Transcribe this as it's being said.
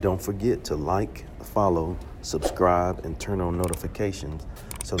Don't forget to like, follow, subscribe, and turn on notifications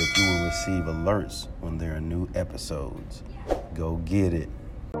so that you will receive alerts when there are new episodes. Go get it.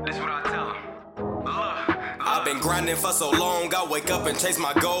 This is what I tell them. I've been grinding for so long, I wake up and chase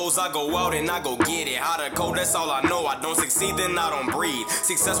my goals. I go out and I go get it. Hot or cold, that's all I know. I don't succeed, then I don't breathe.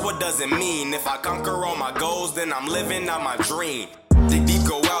 Success, what does it mean? If I conquer all my goals, then I'm living out my dream. Dig deep,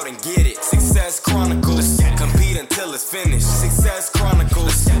 go out and get it. Success Chronicles. Compete until it's finished. Success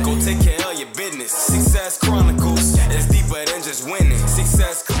Chronicles. Go take care of your business. Success Chronicles. It's deeper than just winning.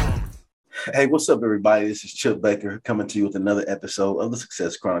 Success Chronicles. Hey, what's up, everybody? This is Chip Baker coming to you with another episode of the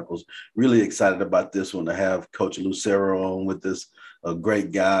Success Chronicles. Really excited about this one to have Coach Lucero on with us, a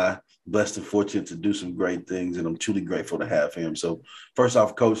great guy, blessed and fortunate to do some great things, and I'm truly grateful to have him. So first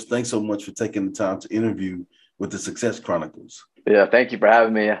off, Coach, thanks so much for taking the time to interview with the Success Chronicles. Yeah, thank you for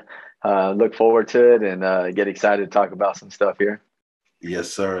having me. Look forward to it and get excited to talk about some stuff here.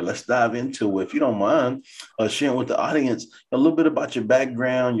 Yes, sir. Let's dive into it. If you don't mind sharing with the audience a little bit about your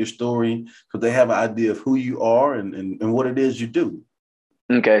background, your story, so they have an idea of who you are and what it is you do.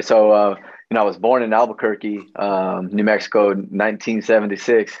 Okay, so I was born in Albuquerque, New Mexico,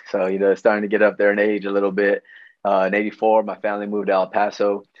 1976. So starting to get up there in age a little bit. In '84, my family moved to El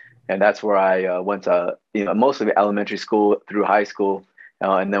Paso, and that's where I went to mostly elementary school through high school,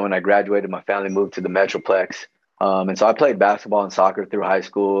 and then when I graduated, my family moved to the Metroplex. And so I played basketball and soccer through high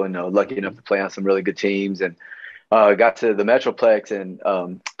school, and lucky enough to play on some really good teams. And got to the Metroplex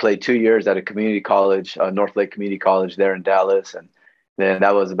and played 2 years at a community college, North Lake Community College there in Dallas. And then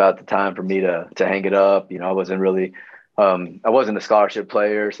that was about the time for me to hang it up. I wasn't really, I wasn't a scholarship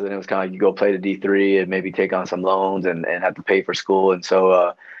player. So then it was kind of like you go play the D3 and maybe take on some loans and have to pay for school. And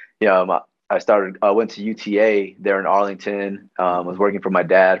so, I went to UTA there in Arlington, was working for my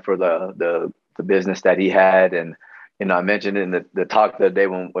dad for the business that he had. And, I mentioned in the talk the other day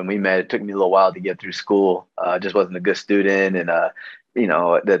when we met, it took me a little while to get through school. I just wasn't a good student. And,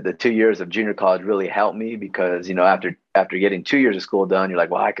 the 2 years of junior college really helped me because, after getting 2 years of school done, you're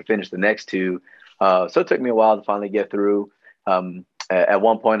like, well, I could finish the next two. So it took me a while to finally get through. At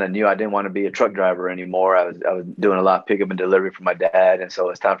one point, I knew I didn't want to be a truck driver anymore. I was doing a lot of pickup and delivery for my dad. And so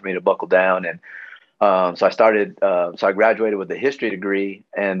it's time for me to buckle down. And so I graduated with a history degree,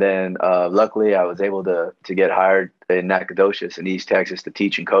 and then luckily I was able to get hired in Nacogdoches in East Texas to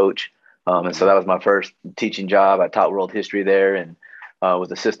teach and coach. And so that was my first teaching job. I taught world history there and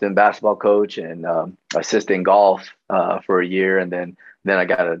was assistant basketball coach and assistant golf for a year. And then I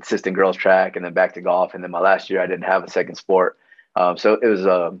got an assistant girls track and then back to golf. And then my last year I didn't have a second sport. So it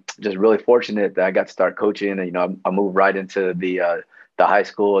was just really fortunate that I got to start coaching. And, I moved right into the high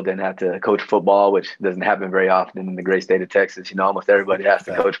school, then had to coach football, which doesn't happen very often in the great state of Texas. Almost everybody has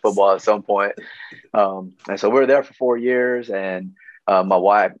to coach football at some point. And so we were there for 4 years. And my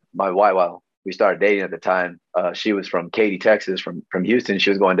wife, well, we started dating at the time. She was from Katy, Texas, from Houston. She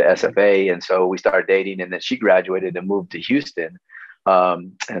was going to SFA. And so we started dating, and then she graduated and moved to Houston.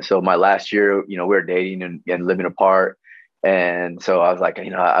 And so my last year, we were dating and living apart. And so I was like,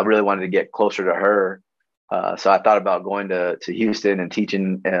 I really wanted to get closer to her. So I thought about going to Houston and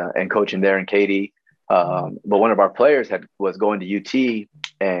teaching and coaching there in Katy. But one of our players was going to UT,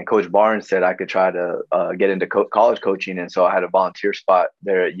 and Coach Barnes said I could try to get into college coaching. And so I had a volunteer spot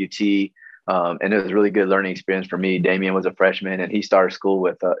there at UT. And it was a really good learning experience for me. Damian was a freshman, and he started school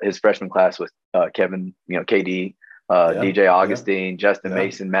with his freshman class with Kevin, KD, DJ Augustine, Justin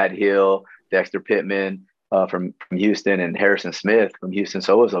Mason, Matt Hill, Dexter Pittman. From Houston, and Harrison Smith from Houston.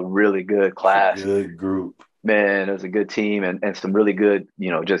 So it was a really good class. Good group. Man, it was a good team and some really good,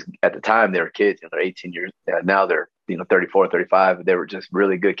 just at the time they were kids, they're 18 years. Now they're, 34, 35. They were just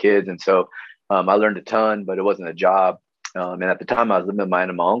really good kids. And so I learned a ton, but it wasn't a job. And at the time I was living with my aunt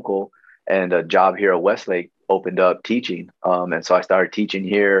and my uncle, and a job here at Westlake opened up teaching. And so I started teaching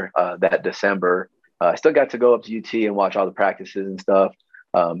here that December. I still got to go up to UT and watch all the practices and stuff.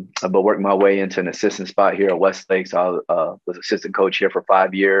 But worked my way into an assistant spot here at Westlake. So I was assistant coach here for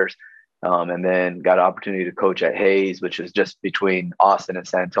 5 years, and then got an opportunity to coach at Hayes, which is just between Austin and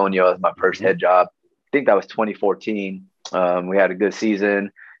San Antonio, as my first head job. I think that was 2014. We had a good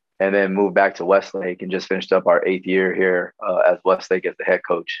season, and then moved back to Westlake and just finished up our 8th year here as Westlake as the head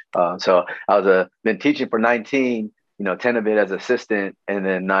coach. So I was been teaching for 19, 10 of it as assistant, and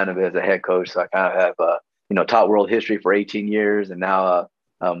then 9 of it as a head coach. So I kind of have taught world history for 18 years, and now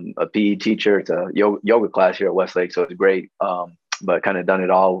a PE teacher. It's a yoga class here at Westlake, so it's great. But kind of done it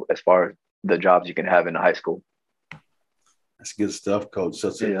all as far as the jobs you can have in high school. That's good stuff, Coach.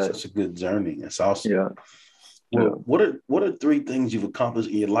 Such a good journey. That's awesome. Yeah. Well, what are 3 things you've accomplished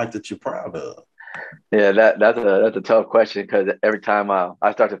in your life that you're proud of? Yeah, that's a tough question because every time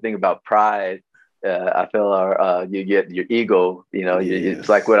I start to think about pride, I feel you get your ego. It's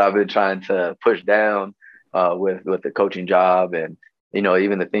like Yes. what I've been trying to push down with the coaching job, and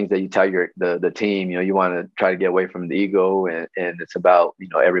even the things that you tell the team. You want to try to get away from the ego, and it's about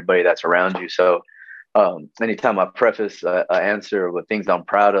everybody that's around you. So anytime I preface an answer with things I'm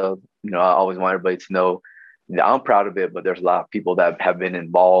proud of, I always want everybody to know I'm proud of it, but there's a lot of people that have been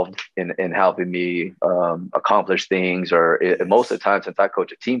involved in helping me accomplish things. Most of Yes. the time, since I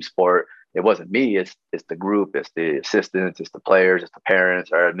coach a team sport, it wasn't me. It's the group, it's the assistants, it's the players, it's the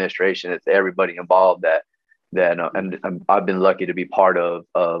parents, our administration, it's everybody involved and I've been lucky to be part of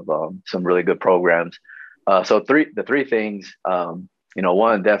some really good programs. So the three things,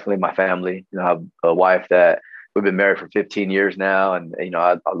 one, definitely my family. I have a wife that we've been married for 15 years now, and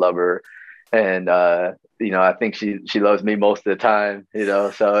I love her, and I think she loves me most of the time.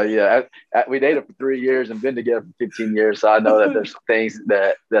 So yeah, we dated for 3 years and been together for 15 years. So I know that there's things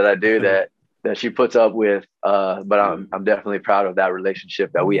that I do that she puts up with. But I'm definitely proud of that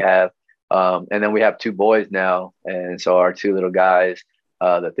relationship that we have. And then we have two boys now, and so our two little guys.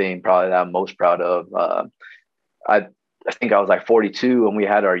 The thing probably that I'm most proud of. I I think I was like 42 when we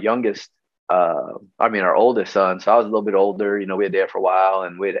had our youngest. Our oldest son. So I was a little bit older. We had there for a while,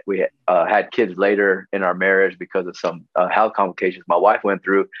 and we had kids later in our marriage because of some health complications my wife went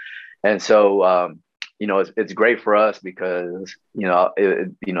through. And so, it's great for us because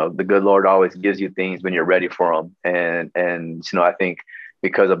the good Lord always gives you things when you're ready for them. And I think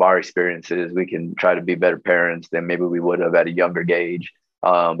because of our experiences, we can try to be better parents than maybe we would have at a younger age.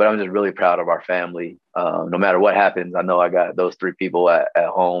 But I'm just really proud of our family. No matter what happens, I know I got those three people at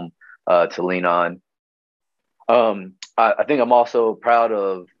home to lean on. I think I'm also proud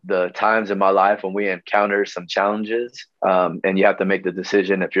of the times in my life when we encounter some challenges, and you have to make the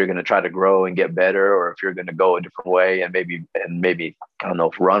decision if you're going to try to grow and get better, or if you're going to go a different way and maybe I don't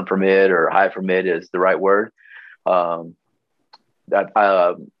know if run from it or hide from it is the right word. Um, that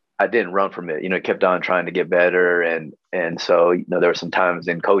I didn't run from it. Kept on trying to get better, and so there were some times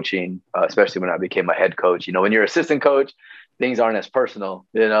in coaching, especially when I became a head coach. When you're assistant coach, things aren't as personal.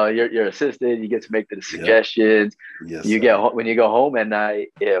 You're assistant, you get to make the Yep. suggestions. Yes, You sir. when you go home at night,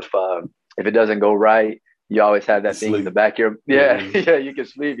 if it doesn't go right, you always have You can that thing in the sleep. back of your yeah Mhm. yeah. You can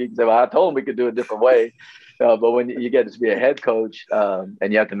sleep. You can say, "Well, I told him we could do it a different way." But when you get to be a head coach,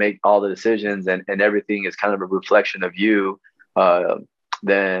 and you have to make all the decisions, and everything is kind of a reflection of you, uh,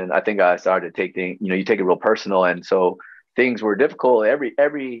 then I think I started to take things. You take it real personal, and so things were difficult.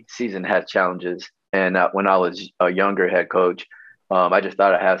 Every season has challenges, and when I was a younger head coach, I just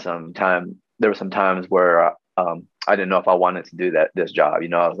thought I had some time. There were some times where I didn't know if I wanted to do this job.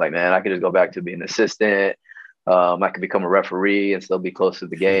 I was like, man, I could just go back to being an assistant. I could become a referee and still be close to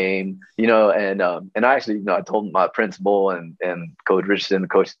the game. And I actually, I told my principal and Coach Richardson, the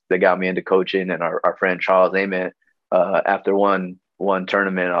coach that got me into coaching, and our friend Charles Ament, after one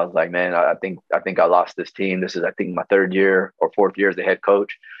tournament, I was like, man, I think I lost this team. This is, I think, my third year or fourth year as the head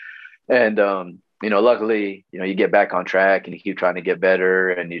coach. And luckily, you get back on track and you keep trying to get better,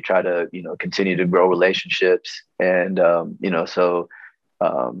 and you try to, continue to grow relationships. And so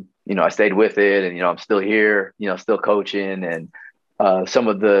I stayed with it, and I'm still here, still coaching. And some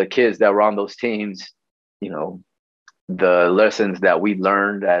of the kids that were on those teams, you know, the lessons that we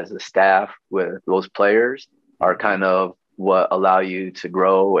learned as a staff with those players are kind of what allow you to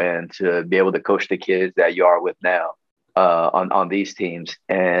grow and to be able to coach the kids that you are with now on these teams.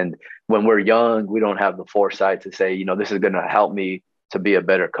 And when we're young, we don't have the foresight to say, this is going to help me to be a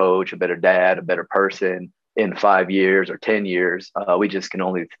better coach, a better dad, a better person in 5 years or 10 years. We just can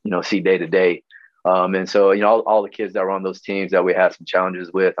only, see day to day. And so, all the kids that were on those teams that we had some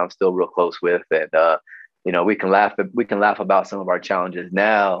challenges with, I'm still real close with. And, we can laugh about some of our challenges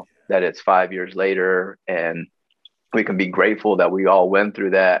now that it's 5 years later, and we can be grateful that we all went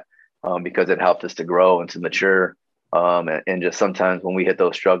through that, because it helped us to grow and to mature. And just sometimes when we hit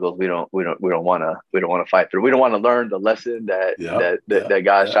those struggles, we don't want to fight through. We don't want to learn the lesson that Yep. that that, Yep. that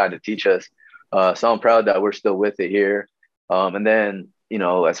God's Yep. trying to teach us. So I'm proud that we're still with it here. And then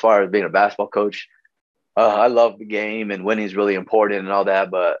as far as being a basketball coach, I love the game and winning is really important and all that.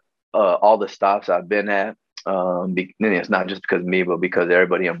 But all the stops I've been at, it's not just because of me, but because of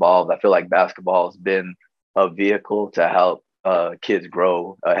everybody involved. I feel like basketball has been a vehicle to help kids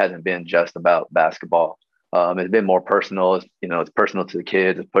grow. It hasn't been just about basketball. It's been more personal. It's personal to the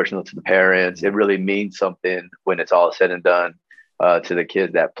kids. It's personal to the parents. It really means something when it's all said and done to the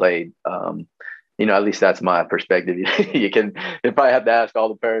kids that played. At least that's my perspective. You probably have to ask all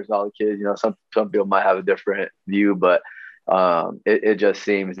the parents and all the kids. Some people might have a different view, but it just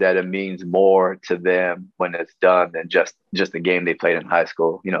seems that it means more to them when it's done than just the game they played in high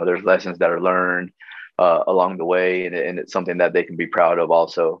school. You know, there's lessons that are learned along the way, and it's something that they can be proud of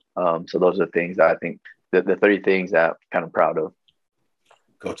also. So those are the things that I think the three things that I'm kind of proud of.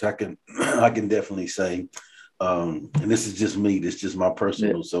 Coach, I can definitely say, and this is just me, this is just my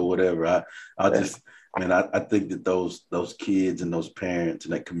personal, so whatever. I think that those kids and those parents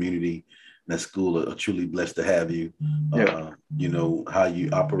and that community, and that school are truly blessed to have you. You know, how you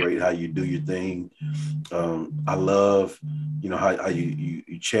operate, how you do your thing. I love, you know, how you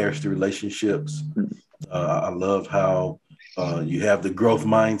cherish the relationships. I love how you have the growth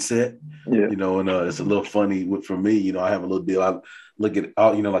mindset. You know, and it's a little funny for me. You know, I have a little deal. I look at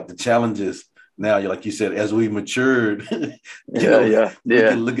all, you know, like the challenges now. You're like you said, as we matured, we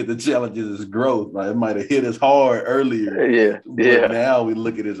can look at the challenges as growth. Like, it might have hit us hard earlier, but now we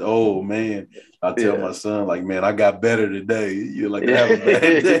look at it as, oh man. I tell my son, like, man, I got better today. You're like, have a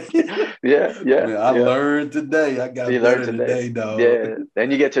bad day. Man, I learned today. I got better today, dog. Yeah,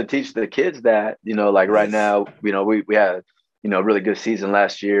 and you get to teach the kids that, you know, like right now, you know, we had, you know, a really good season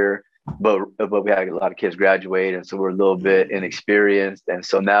last year, but we had a lot of kids graduate, and so we're a little bit inexperienced. And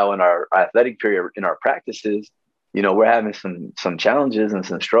so now in our athletic period, in our practices, you know, we're having some challenges and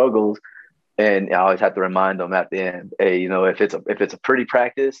some struggles, and I always have to remind them at the end, hey, you know, if it's a pretty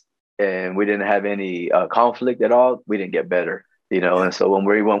practice and we didn't have any conflict at all, we didn't get better, you know. And so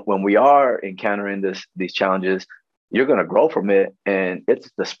when we are encountering these challenges, you're going to grow from it. And it's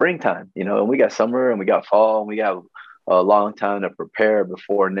the springtime, you know, and we got summer and we got fall and we got a long time to prepare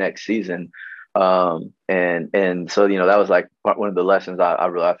before next season. And so, you know, that was like one of the lessons I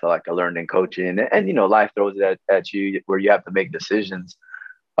really felt like I learned in coaching. And you know, life throws it at you where you have to make decisions.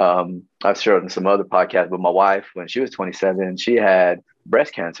 I've shared in some other podcasts with my wife. When she was 27, she had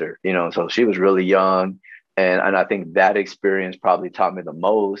breast cancer, you know, so she was really young. And I think that experience probably taught me the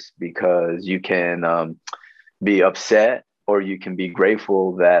most, because you can be upset or you can be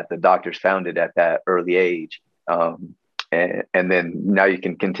grateful that the doctors found it at that early age. And then now you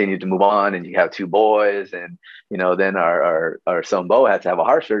can continue to move on, and you have two boys. And, you know, then our son Bo had to have a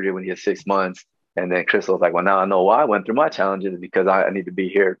heart surgery when he was 6 months. And then Crystal was like, well, now I know why I went through my challenges, because I need to be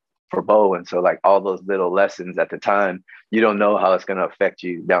here for Bo. And so, like, all those little lessons at the time, you don't know how it's going to affect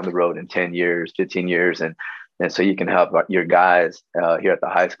you down the road in 10 years, 15 years. And so you can help your guys here at the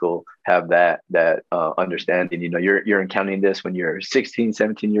high school have that understanding. You know, you're encountering this when you're 16,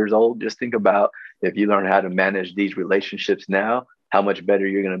 17 years old. Just think about, if you learn how to manage these relationships now, how much better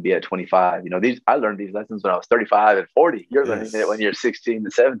you're going to be at 25. You know, I learned these lessons when I was 35 and 40. You're learning it when you're 16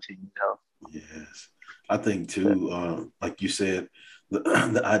 to 17, you know? Yes. I think too, like you said,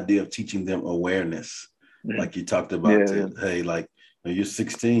 the idea of teaching them awareness, like you talked about, hey, like, you're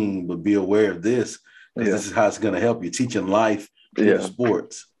 16, but be aware of this, because this is how it's going to help you. Teaching life through the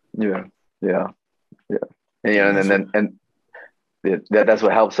sports. And that's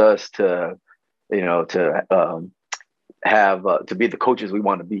what helps us to, you know, to have to be the coaches we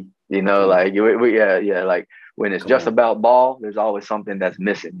want to be. You know, like like when it's just about ball, there's always something that's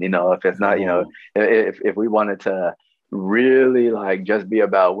missing. You know, if it's not, you know, if we wanted to really like just be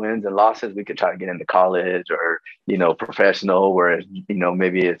about wins and losses, we could try to get into college or, you know, professional, where, you know,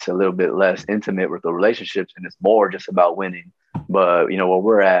 maybe it's a little bit less intimate with the relationships and it's more just about winning. But, you know, where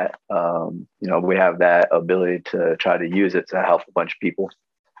we're at, you know, we have that ability to try to use it to help a bunch of people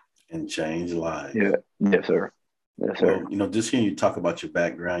and change lives. Yes, sir. Well, you know, just hearing you talk about your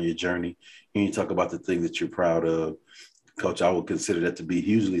background, your journey, hearing you talk about the things that you're proud of, Coach, I would consider that to be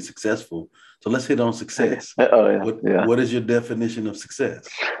hugely successful. So let's hit on success. What is your definition of success?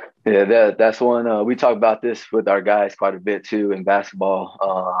 Yeah, that's one. We talk about this with our guys quite a bit too in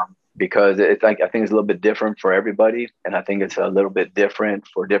basketball, because it's like, I think it's a little bit different for everybody, and I think it's a little bit different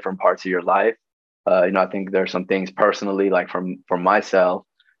for different parts of your life. You know, I think there are some things personally, like from myself,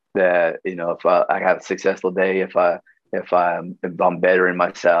 that, you know, if I have a successful day, if I'm bettering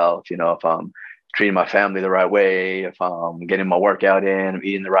myself, you know, if I'm treating my family the right way, if I'm getting my workout in, I'm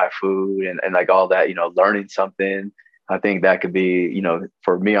eating the right food, and like all that, you know, learning something, I think that could be, you know,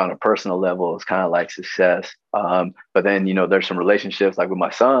 for me on a personal level, it's kind of like success. But then, you know, there's some relationships like with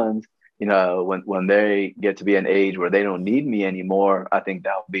my sons, you know, when they get to be an age where they don't need me anymore, I think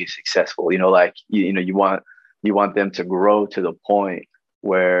that will be successful. You know, like, you know, you want them to grow to the point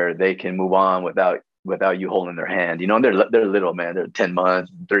where they can move on without you holding their hand, you know. And they're little, man. They're 10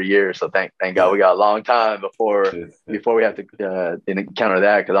 months, 3 years. So thank God we got a long time before we have to encounter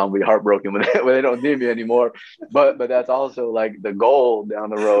that, because I'll be heartbroken when they don't need me anymore. But that's also like the goal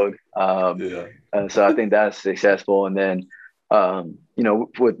down the road. So I think that's successful. And then, you know,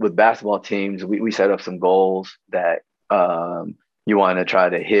 with basketball teams, we set up some goals that You want to try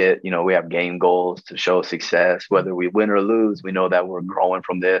to hit, we have game goals to show success, whether we win or lose, we know that we're growing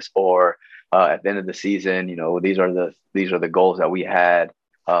from this, or at the end of the season, these are the goals that we had,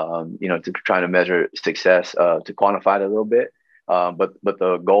 to try to measure success, to quantify it a little bit. But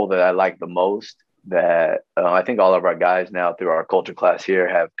the goal that I like the most, that I think all of our guys now through our culture class here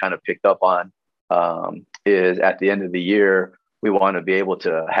have kind of picked up on, is at the end of the year, we want to be able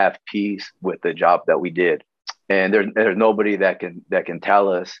to have peace with the job that we did. And there's nobody that can tell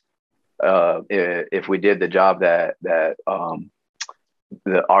us if we did the job that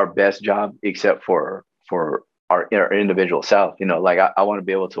our best job, except for our individual self. Like I want to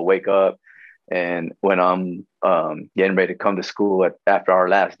be able to wake up, and when I'm getting ready to come to school after our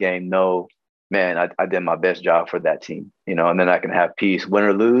last game, know, man, I did my best job for that team. And then I can have peace, win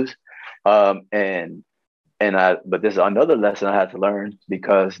or lose. But this is another lesson I had to learn,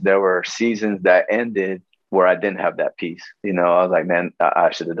 because there were seasons that ended where I didn't have that peace. I was like, man,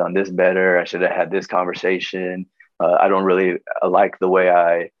 I should have done this better. I should have had this conversation. I don't really like the way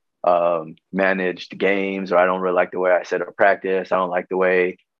I managed games, or I don't really like the way I set up practice. I don't like the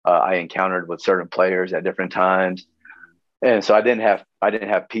way I encountered with certain players at different times. And so I didn't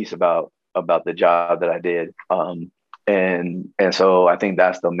have peace about the job that I did. And so I think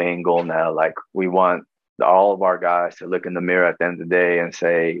that's the main goal now. Like, we want all of our guys to look in the mirror at the end of the day and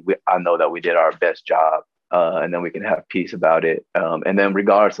say, I know that we did our best job, and then we can have peace about it. And then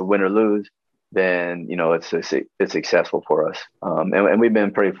regardless of win or lose, then, it's successful for us. And we've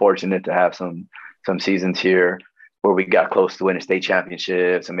been pretty fortunate to have some seasons here where we got close to winning state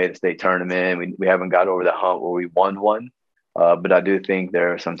championships and made a state tournament. We haven't got over the hump where we won one. But I do think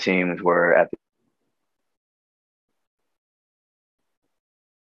there are some teams where I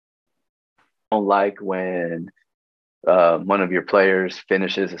don't like when one of your players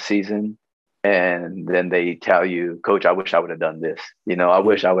finishes a season and then they tell you, Coach, I wish I would have done this. I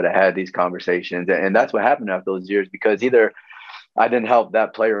wish I would have had these conversations. And that's what happened after those years, because either I didn't help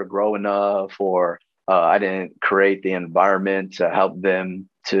that player grow enough, or I didn't create the environment to help them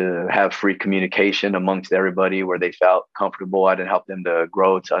to have free communication amongst everybody where they felt comfortable. I didn't help them to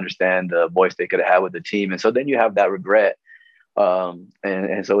grow, to understand the voice they could have had with the team. And so then you have that regret.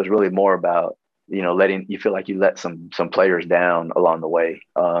 And so it's really more about, letting you feel like you let some players down along the way.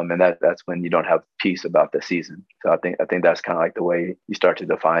 And that's when you don't have peace about the season. So I think that's kind of like the way you start to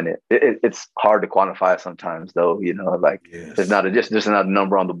define it. It's hard to quantify sometimes, though, like, yes. It's not just not a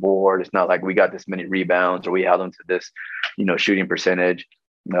number on the board. It's not like we got this many rebounds or we held them to this, shooting percentage.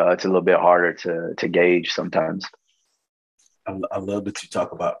 It's a little bit harder to gauge sometimes. I love that you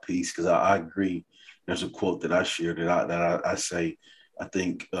talk about peace, because I agree. There's a quote that I shared that I say, I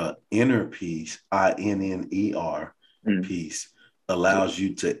think inner peace, INNER, peace, allows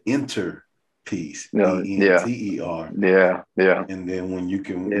you to enter peace, ENTER. Yeah. And then when you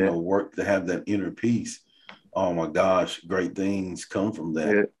can work to have that inner peace, oh my gosh, great things come from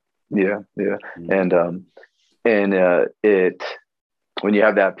that. Yeah. Mm-hmm. And when you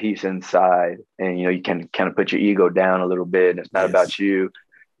have that peace inside, and you can kind of put your ego down a little bit, and it's not about you,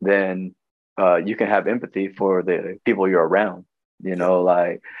 then you can have empathy for the people you're around.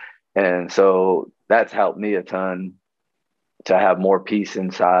 And so that's helped me a ton to have more peace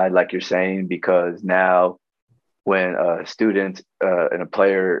inside, like you're saying, because now when a student and a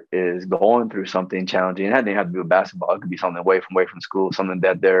player is going through something challenging, it doesn't have to be with basketball, it could be something away from school, something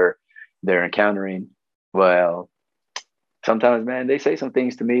that they're encountering. Well, sometimes, man, they say some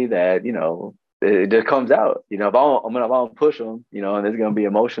things to me that, it just comes out, if I'm going to push them, and it's going to be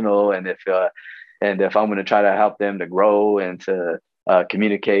emotional. And if I'm going to try to help them to grow and to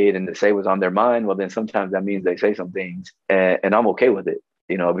communicate and to say what's on their mind, well, then sometimes that means they say some things, and I'm okay with it,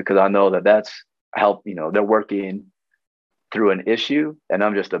 because I know that that's help. They're working through an issue, and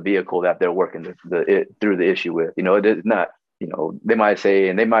I'm just a vehicle that they're working through the issue with. It is not, they might say,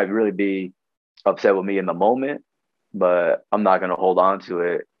 and they might really be upset with me in the moment, but I'm not going to hold on to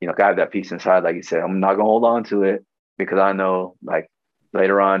it. I have that peace inside, like you said. I'm not going to hold on to it, because I know, like,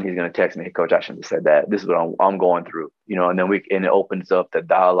 later on, he's going to text me, hey, Coach, I shouldn't have said that. This is what I'm going through, and then it opens up the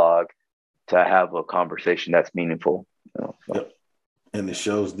dialogue to have a conversation that's meaningful. So. Yep. And it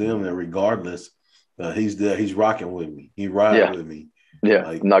shows them that regardless, he's there, he's rocking with me. He rides with me. Yeah.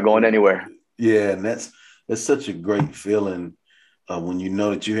 Like, I'm not going anywhere. Yeah. And that's such a great feeling when you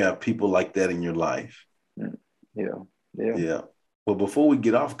know that you have people like that in your life. Yeah. Well, before we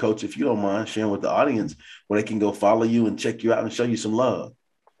get off, Coach, if you don't mind sharing with the audience where they can go follow you and check you out and show you some love.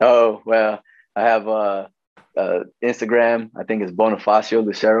 Oh, well, I have Instagram. I think it's Bonifacio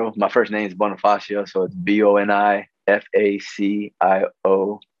Lucero. My first name is Bonifacio, so it's BONIFACIO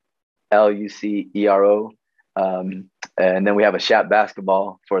LUCERO. And then we have a Shap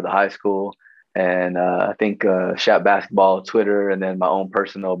Basketball for the high school. And I think Shap Basketball Twitter, and then my own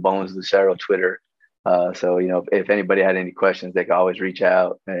personal Bones Lucero Twitter. So, you know, if anybody had any questions, they could always reach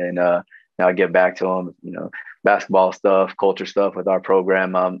out, and I'll get back to them. You know, basketball stuff, culture stuff with our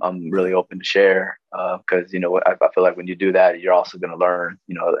program, I'm really open to share, because, you know, I feel like when you do that, you're also going to learn.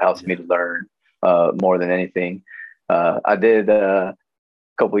 You know, it helps me to learn more than anything. I did a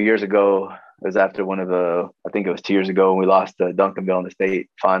couple of years ago. It was after I think it was 2 years ago when we lost to Duncanville in the state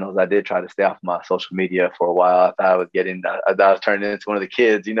finals. I did try to stay off my social media for a while. I thought I was turning into one of the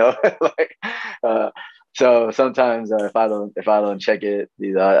kids, you know, like, so sometimes if I don't check it,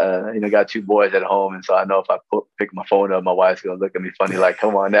 you know, got 2 boys at home. And so I know if I pick my phone up, my wife's going to look at me funny, like,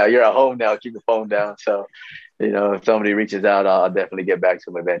 come on now, you're at home now, keep the phone down. So, you know, if somebody reaches out, I'll definitely get back to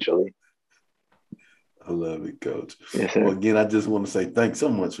them eventually. I love it, Coach. Yes, sir. Well, again, I just want to say thanks so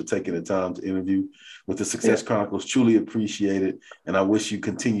much for taking the time to interview with the Success Chronicles. Truly appreciate it. And I wish you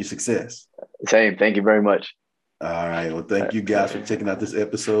continued success. Same. Thank you very much. All right. Well, thank you guys for checking out this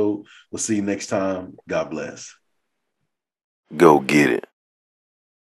episode. We'll see you next time. God bless. Go get it.